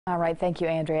All right, thank you,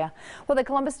 Andrea. Well, the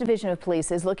Columbus Division of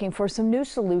Police is looking for some new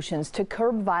solutions to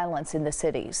curb violence in the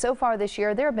city. So far this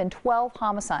year, there have been 12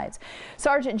 homicides.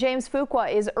 Sergeant James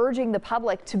Fuqua is urging the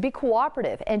public to be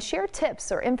cooperative and share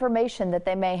tips or information that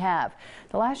they may have.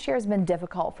 The last year has been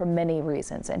difficult for many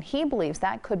reasons, and he believes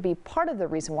that could be part of the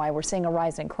reason why we're seeing a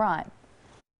rise in crime.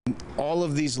 All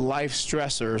of these life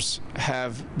stressors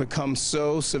have become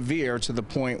so severe to the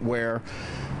point where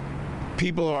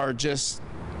people are just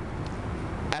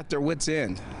at their wits'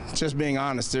 end. Just being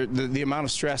honest, the amount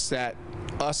of stress that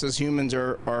us as humans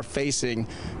are facing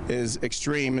is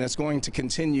extreme, and it's going to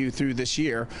continue through this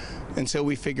year until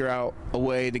we figure out a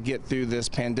way to get through this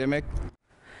pandemic.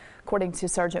 According to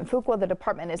Sergeant Fuqua, the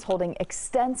department is holding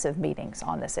extensive meetings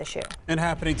on this issue. And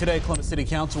happening today, Columbus City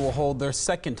Council will hold their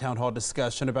second town hall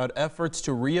discussion about efforts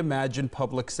to reimagine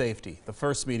public safety. The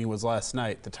first meeting was last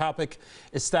night. The topic,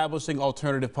 establishing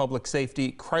alternative public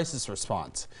safety crisis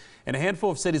response. In a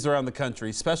handful of cities around the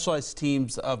country, specialized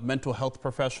teams of mental health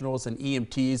professionals and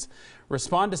EMTs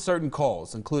respond to certain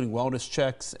calls, including wellness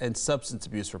checks and substance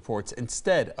abuse reports,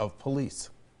 instead of police.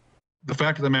 The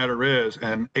fact of the matter is,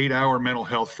 an 8-hour mental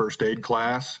health first aid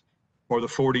class or the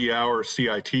 40-hour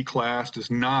CIT class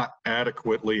does not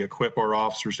adequately equip our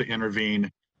officers to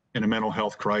intervene in a mental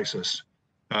health crisis.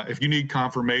 If you need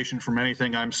confirmation from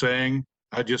anything I'm saying,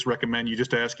 I just recommend you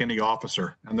just ask any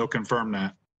officer and they'll confirm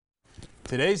that.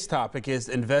 Today's topic is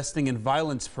investing in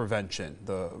violence prevention.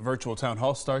 The virtual town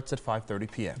hall starts at 5:30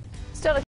 p.m. Still to